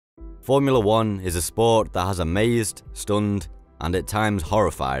Formula One is a sport that has amazed, stunned, and at times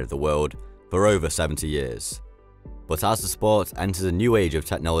horrified the world for over 70 years. But as the sport enters a new age of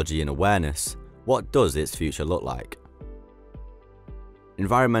technology and awareness, what does its future look like?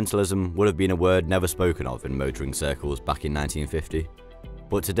 Environmentalism would have been a word never spoken of in motoring circles back in 1950,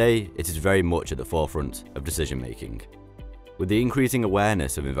 but today it is very much at the forefront of decision making. With the increasing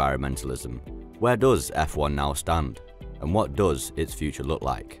awareness of environmentalism, where does F1 now stand, and what does its future look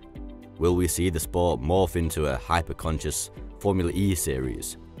like? Will we see the sport morph into a hyper-conscious Formula E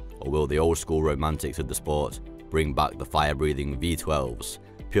series, or will the old school romantics of the sport bring back the fire-breathing V12s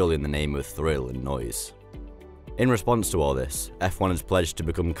purely in the name of thrill and noise? In response to all this, F1 has pledged to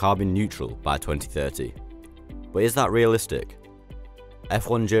become carbon neutral by 2030. But is that realistic?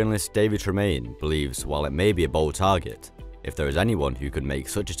 F1 journalist David Treymane believes while it may be a bold target, if there is anyone who could make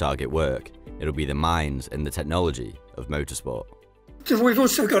such a target work, it'll be the minds and the technology of motorsport. We've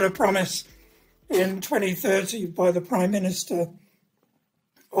also got a promise in 2030 by the Prime Minister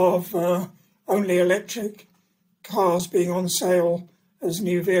of only electric cars being on sale as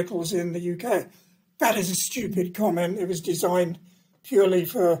new vehicles in the UK. That is a stupid comment. It was designed purely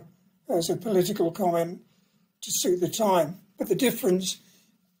as a political comment to suit the time. But the difference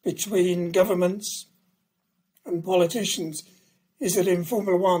between governments and politicians is that in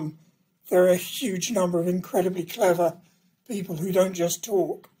Formula One, there are a huge number of incredibly clever people who don't just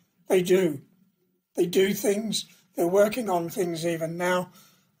talk. They do. They do things. They're working on things even now.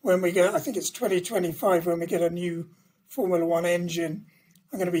 When we get, I think it's 2025, when we get a new Formula One engine,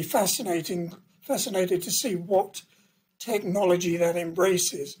 I'm going to be fascinated to see what technology that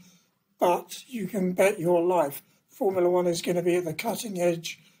embraces. But you can bet your life Formula One is going to be at the cutting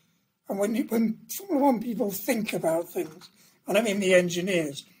edge. And when Formula One people think about things, and I mean the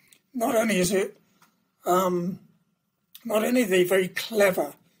engineers, not only are they very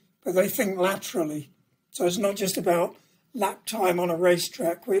clever, but they think laterally. So it's not just about lap time on a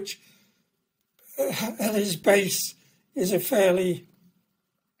racetrack, which at its base is a fairly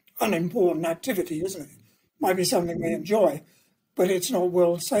unimportant activity, isn't it? Might be something we enjoy, but it's not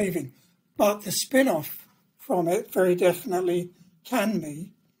world saving. But the spin-off from it very definitely can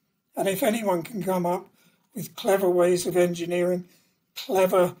be. And if anyone can come up with clever ways of engineering,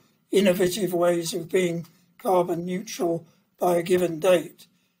 clever, innovative ways of being carbon neutral by a given date,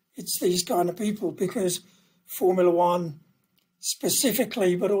 it's these kind of people, because Formula One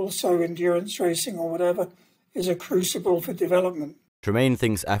specifically, but also endurance racing or whatever, is a crucible for development. Treymane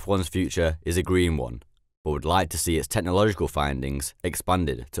thinks F1's future is a green one, but would like to see its technological findings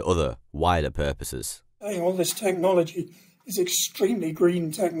expanded to other, wider purposes. All this technology is extremely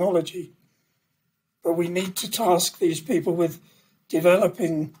green technology, but we need to task these people with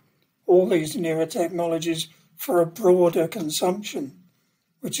developing all these newer technologies for a broader consumption,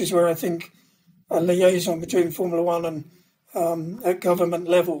 which is where I think a liaison between Formula One and at government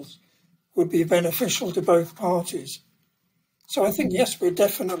levels would be beneficial to both parties. So I think, yes, we're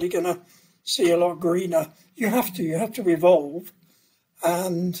definitely going to see a lot greener. You have to evolve.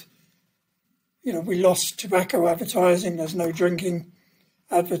 And, you know, we lost tobacco advertising. There's no drinking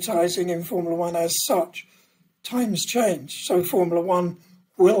advertising in Formula One as such. Times change. So Formula One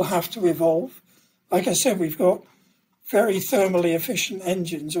will have to evolve. Like I said, we've got very thermally efficient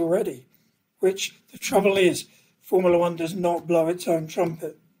engines already, which the trouble is, Formula One does not blow its own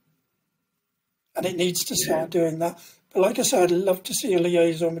trumpet. And it needs to start doing that. But like I said, I'd love to see a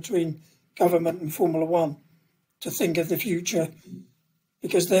liaison between government and Formula One to think of the future,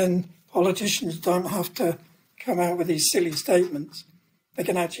 because then politicians don't have to come out with these silly statements. They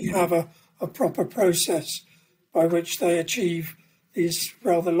can actually have a proper process by which they achieve these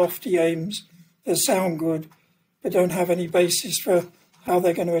rather lofty aims that sound good, but don't have any basis for how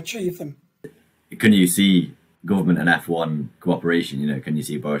they're going to achieve them. Can you see government and F1 cooperation? You know, can you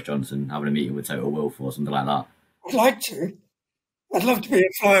see Boris Johnson having a meeting with Toto Wolff or something like that? I'd like to. I'd love to be a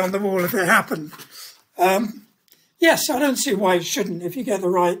fly on the wall if it happened. Yes, I don't see why it shouldn't if you get the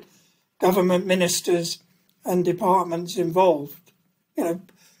right government ministers and departments involved. You know,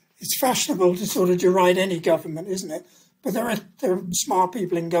 it's fashionable to sort of deride any government, isn't it? But there are smart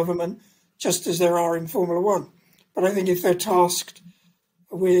people in government, just as there are in Formula One. But I think if they're tasked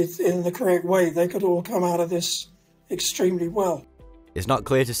with in the correct way, they could all come out of this extremely well. It's not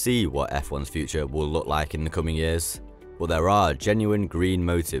clear to see what F1's future will look like in the coming years, but there are genuine green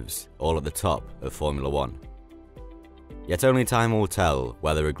motives all at the top of Formula One. Yet only time will tell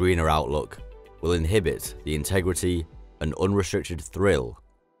whether a greener outlook will inhibit the integrity and unrestricted thrill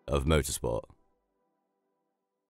of motorsport.